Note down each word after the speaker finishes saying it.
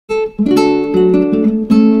Good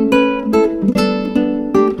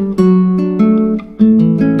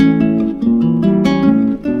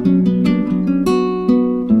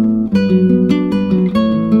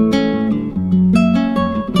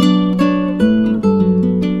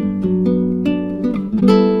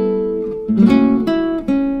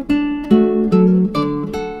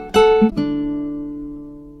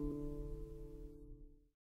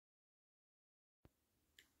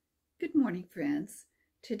morning, friends.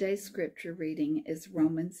 Today's scripture reading is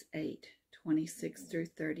Romans 8:26 through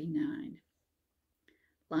 39.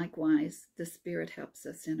 Likewise, the Spirit helps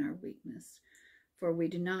us in our weakness, for we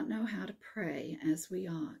do not know how to pray as we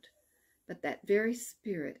ought, but that very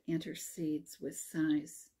Spirit intercedes with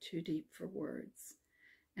sighs too deep for words.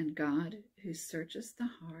 And God, who searches the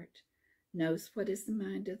heart, knows what is the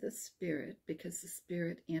mind of the Spirit, because the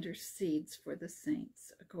Spirit intercedes for the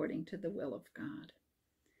saints according to the will of God.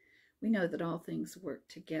 We know that all things work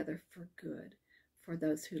together for good for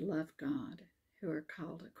those who love God, who are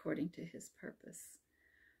called according to his purpose.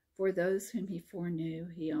 For those whom he foreknew,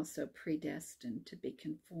 he also predestined to be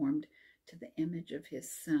conformed to the image of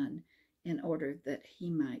his Son, in order that he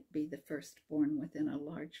might be the firstborn within a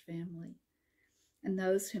large family. And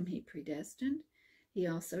those whom he predestined, he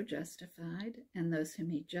also justified, and those whom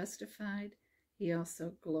he justified, he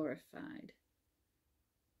also glorified.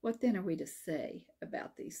 What then are we to say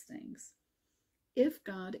about these things? If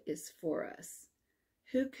God is for us,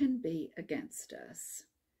 who can be against us?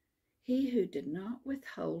 He who did not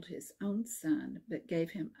withhold his own Son, but gave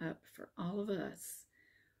him up for all of us,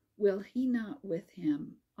 will he not with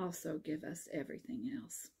him also give us everything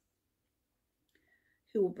else?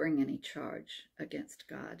 Who will bring any charge against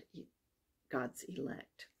God's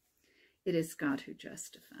elect? It is God who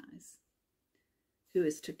justifies. Who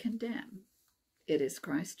is to condemn? It is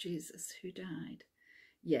Christ Jesus who died,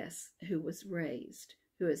 yes, who was raised,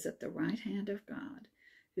 who is at the right hand of God,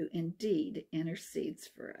 who indeed intercedes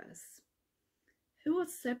for us. Who will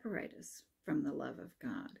separate us from the love of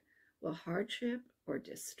God? Will hardship or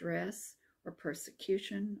distress or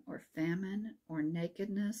persecution or famine or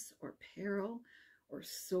nakedness or peril or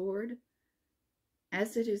sword?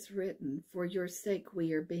 As it is written, for your sake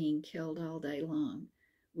we are being killed all day long.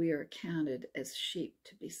 We are counted as sheep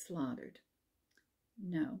to be slaughtered.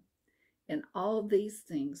 No, in all these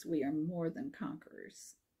things we are more than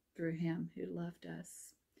conquerors through him who loved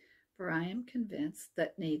us. For I am convinced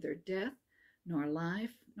that neither death, nor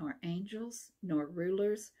life, nor angels, nor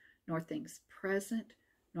rulers, nor things present,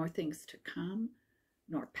 nor things to come,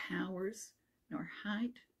 nor powers, nor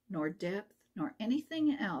height, nor depth, nor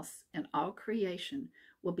anything else in all creation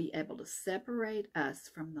will be able to separate us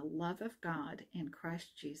from the love of God in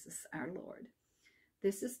Christ Jesus our Lord.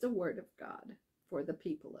 This is the word of God for the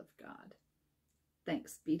people of God.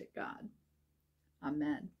 Thanks be to God.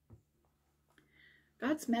 Amen.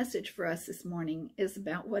 God's message for us this morning is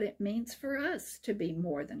about what it means for us to be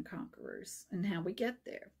more than conquerors and how we get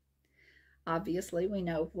there. Obviously, we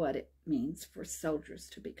know what it means for soldiers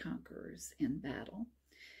to be conquerors in battle.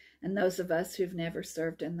 And those of us who've never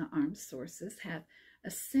served in the armed forces have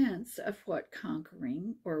a sense of what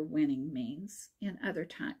conquering or winning means in other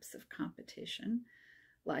types of competition,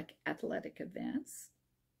 like athletic events.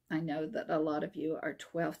 I know that a lot of you are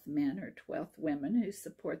 12th men or 12th women who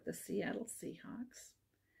support the Seattle Seahawks.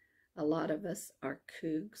 A lot of us are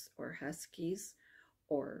Cougs or Huskies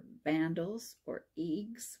or Vandals or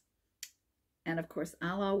Eags. And of course,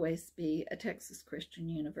 I'll always be a Texas Christian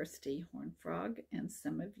University Horned Frog, and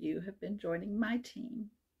some of you have been joining my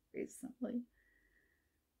team recently.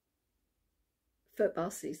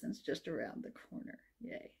 Football season's just around the corner,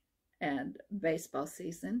 yay. And baseball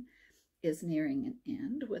season is nearing an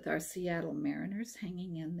end, with our Seattle Mariners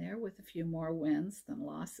hanging in there with a few more wins than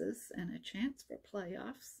losses and a chance for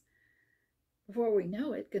playoffs. Before we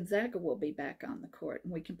know it, Gonzaga will be back on the court,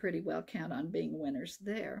 and we can pretty well count on being winners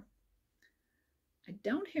there. I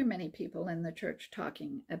don't hear many people in the church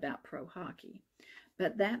talking about pro hockey,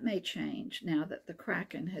 but that may change now that the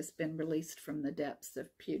Kraken has been released from the depths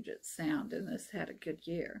of Puget Sound and has had a good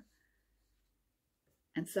year.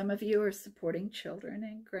 And some of you are supporting children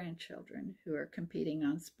and grandchildren who are competing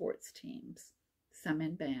on sports teams, some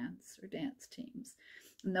in bands or dance teams.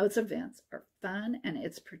 And those events are fun, and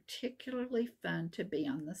it's particularly fun to be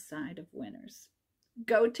on the side of winners.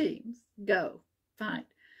 Go teams, go, fight,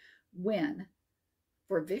 win.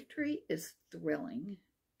 For victory is thrilling,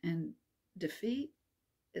 and defeat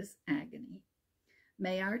is agony.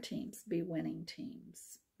 May our teams be winning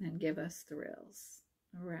teams and give us thrills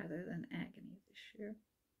rather than agony this year.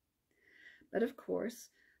 But of course,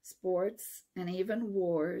 sports and even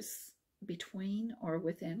wars between or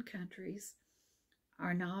within countries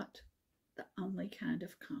are not the only kind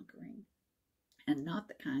of conquering, and not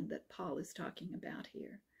the kind that Paul is talking about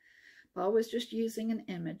here. Paul was just using an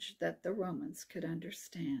image that the Romans could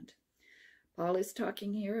understand. Paul is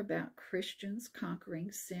talking here about Christians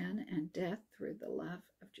conquering sin and death through the love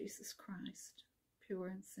of Jesus Christ, pure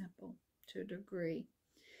and simple, to a degree.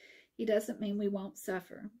 He doesn't mean we won't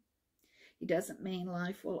suffer. He doesn't mean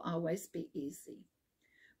life will always be easy.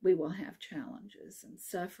 We will have challenges and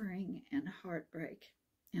suffering and heartbreak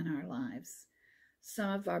in our lives. Some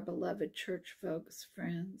of our beloved church folks,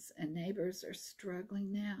 friends, and neighbors are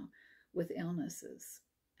struggling now with illnesses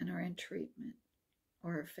and are in treatment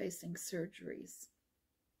or are facing surgeries.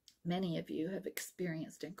 Many of you have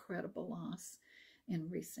experienced incredible loss in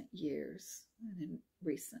recent years and in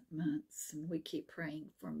recent months, and we keep praying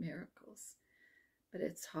for miracles. But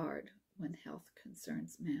it's hard when health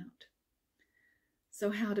concerns mount. So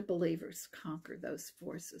how do believers conquer those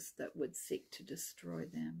forces that would seek to destroy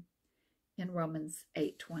them? In Romans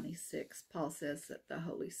 8:26, Paul says that the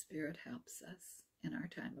Holy Spirit helps us in our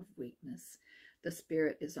time of weakness. The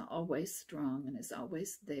Spirit is always strong and is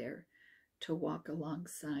always there to walk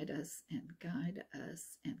alongside us and guide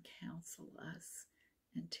us and counsel us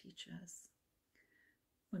and teach us.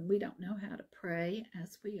 When we don't know how to pray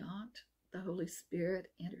as we ought, the Holy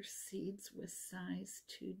Spirit intercedes with sighs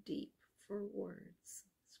too deep for words,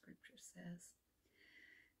 Scripture says.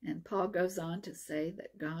 And Paul goes on to say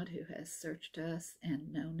that God, who has searched us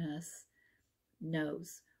and known us,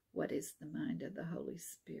 knows what is the mind of the Holy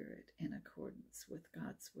Spirit in accordance with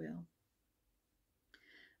God's will.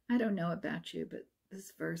 I don't know about you, but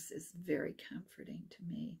this verse is very comforting to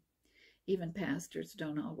me. Even pastors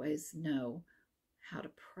don't always know how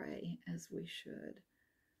to pray as we should,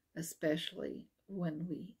 especially when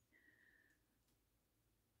we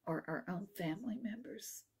or our own family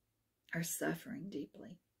members are suffering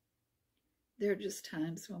deeply. There are just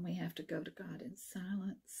times when we have to go to God in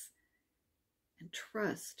silence and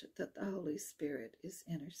trust that the Holy Spirit is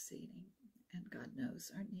interceding and God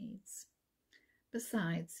knows our needs.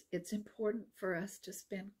 Besides, it's important for us to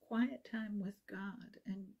spend quiet time with God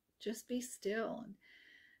and just be still and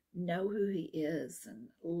know who He is and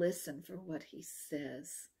listen for what He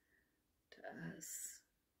says to us.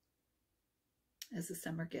 As the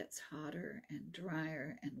summer gets hotter and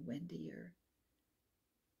drier and windier,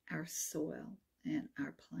 our soil and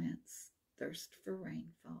our plants thirst for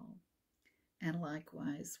rainfall. And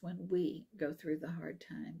likewise, when we go through the hard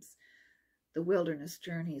times, the wilderness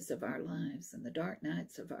journeys of our lives and the dark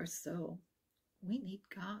nights of our soul, we need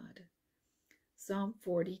God. Psalm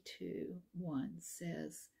 42:1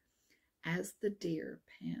 says, "As the deer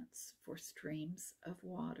pants for streams of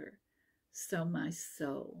water, so my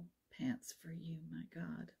soul pants for you, my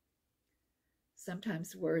God."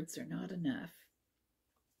 Sometimes words are not enough.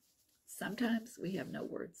 Sometimes we have no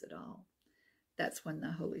words at all. That's when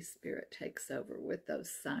the Holy Spirit takes over with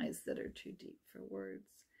those sighs that are too deep for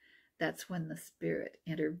words. That's when the Spirit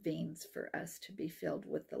intervenes for us to be filled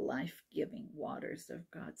with the life-giving waters of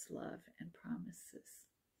God's love and promises.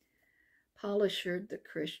 Paul assured the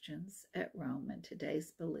Christians at Rome and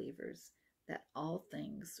today's believers that all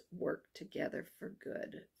things work together for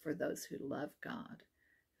good for those who love God,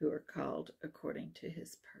 who are called according to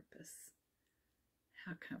His purpose.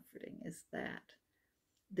 How comforting is that?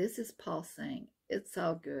 This is Paul saying, it's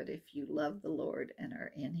all good if you love the Lord and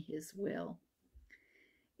are in His will.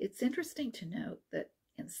 It's interesting to note that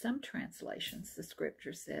in some translations, the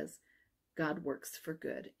Scripture says, God works for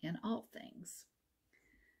good in all things.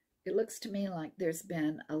 It looks to me like there's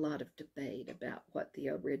been a lot of debate about what the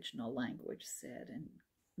original language said, and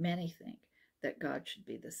many think that God should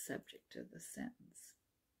be the subject of the sentence.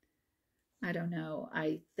 I don't know.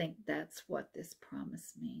 I think that's what this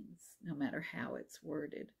promise means, no matter how it's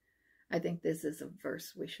worded. I think this is a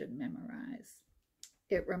verse we should memorize.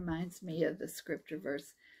 It reminds me of the Scripture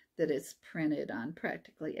verse that is printed on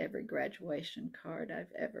practically every graduation card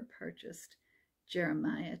I've ever purchased,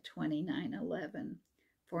 Jeremiah 29:11.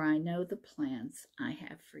 "For I know the plans I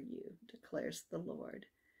have for you, declares the Lord,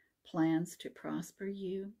 plans to prosper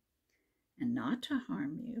you and not to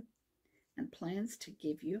harm you, and plans to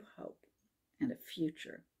give you hope and a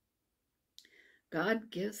future."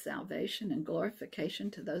 God gives salvation and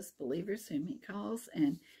glorification to those believers whom He calls,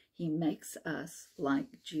 and He makes us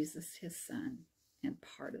like Jesus, His Son, and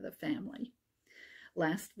part of the family.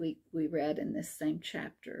 Last week we read in this same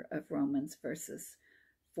chapter of Romans verses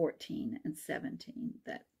 14 and 17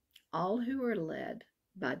 that all who are led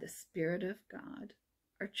by the Spirit of God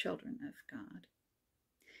are children of God.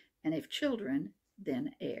 And if children,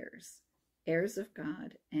 then heirs, heirs of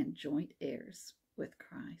God and joint heirs with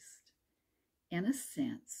Christ. In a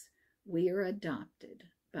sense, we are adopted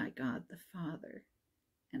by God the Father,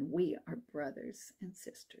 and we are brothers and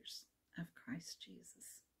sisters of Christ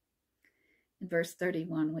Jesus. In verse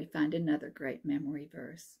 31, we find another great memory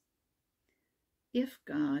verse. If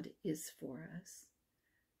God is for us,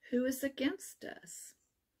 who is against us?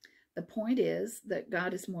 The point is that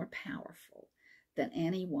God is more powerful than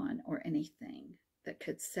anyone or anything that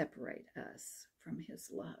could separate us from his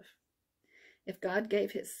love. If God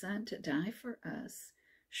gave his Son to die for us,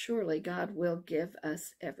 surely God will give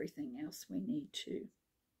us everything else we need to.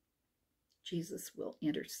 Jesus will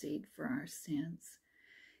intercede for our sins.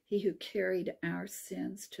 He who carried our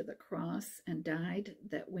sins to the cross and died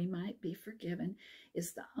that we might be forgiven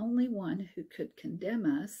is the only one who could condemn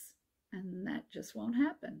us, and that just won't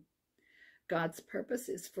happen. God's purpose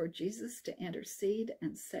is for Jesus to intercede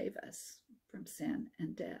and save us from sin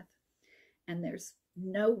and death. And there's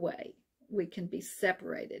no way we can be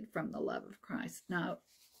separated from the love of Christ. No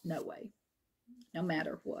way, no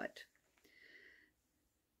matter what.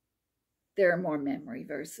 There are more memory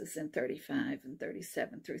verses in 35 and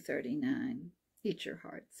 37 through 39. Eat your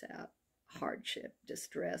hearts out. Hardship,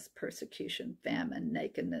 distress, persecution, famine,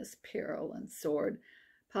 nakedness, peril, and sword.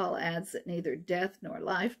 Paul adds that neither death, nor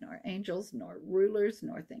life, nor angels, nor rulers,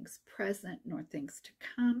 nor things present, nor things to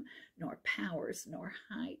come, nor powers, nor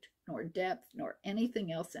height, nor depth, nor anything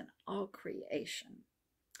else in all creation.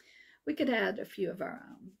 We could add a few of our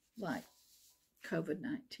own, like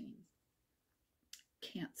COVID-19,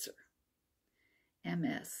 cancer,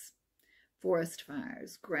 MS, forest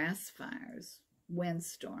fires, grass fires,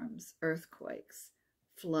 windstorms, earthquakes,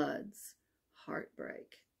 floods,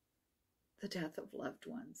 heartbreak, the death of loved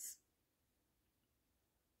ones.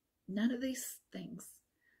 None of these things,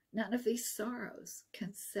 none of these sorrows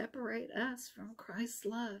can separate us from Christ's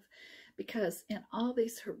love, because in all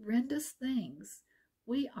these horrendous things,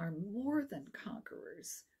 we are more than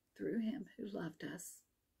conquerors through him who loved us.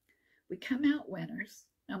 We come out winners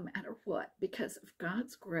no matter what, because of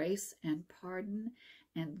God's grace and pardon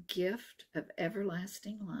and gift of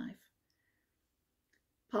everlasting life.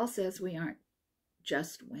 Paul says we aren't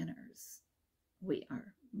just winners. We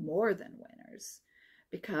are more than winners,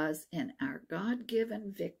 because in our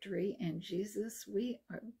God-given victory in Jesus, we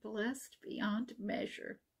are blessed beyond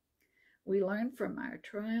measure. We learn from our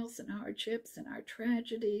trials and hardships, and our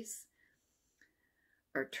tragedies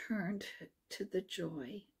are turned to the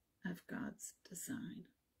joy of God's design.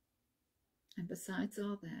 And besides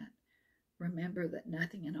all that, remember that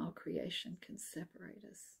nothing in all creation can separate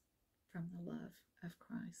us from the love of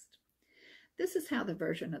Christ. This is how the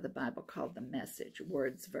version of the Bible called the Message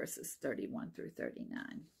words verses 31 through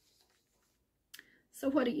 39. So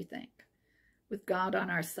what do you think? With God on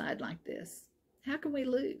our side like this, how can we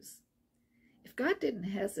lose? If God didn't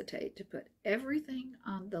hesitate to put everything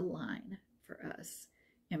on the line for us,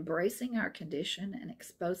 embracing our condition and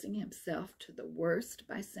exposing himself to the worst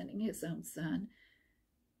by sending his own Son,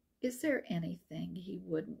 is there anything he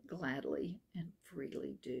wouldn't gladly and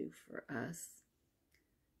freely do for us?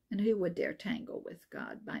 And who would dare tangle with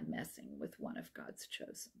God by messing with one of God's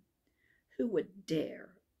chosen? Who would dare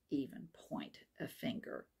even point a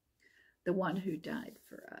finger? The one who died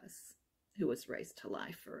for us, who was raised to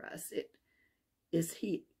life for us. Is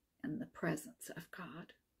he in the presence of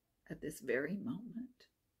God at this very moment,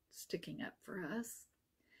 sticking up for us?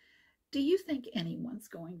 Do you think anyone's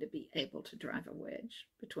going to be able to drive a wedge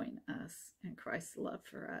between us and Christ's love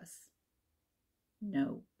for us?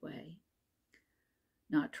 No way.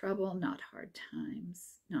 Not trouble, not hard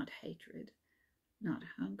times, not hatred, not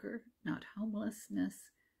hunger, not homelessness,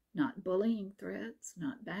 not bullying threats,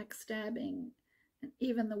 not backstabbing, and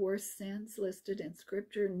even the worst sins listed in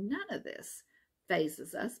Scripture. None of this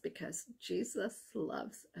phases us, because Jesus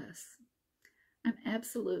loves us. I'm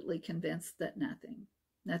absolutely convinced that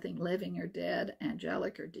nothing living or dead,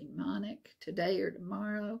 angelic or demonic, today or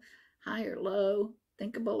tomorrow, high or low,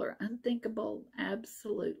 thinkable or unthinkable,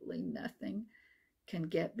 absolutely nothing can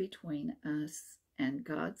get between us and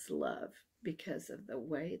God's love, because of the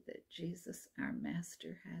way that Jesus, our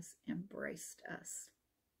Master, has embraced us.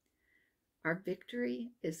 Our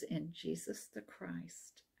victory is in Jesus the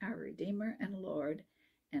Christ, our Redeemer and Lord,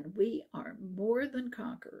 and we are more than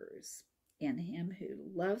conquerors in him who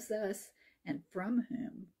loves us and from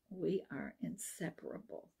whom we are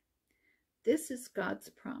inseparable. This is God's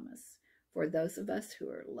promise for those of us who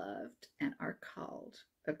are loved and are called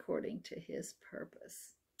according to his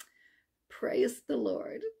purpose. Praise the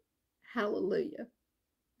Lord. Hallelujah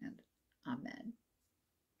and amen.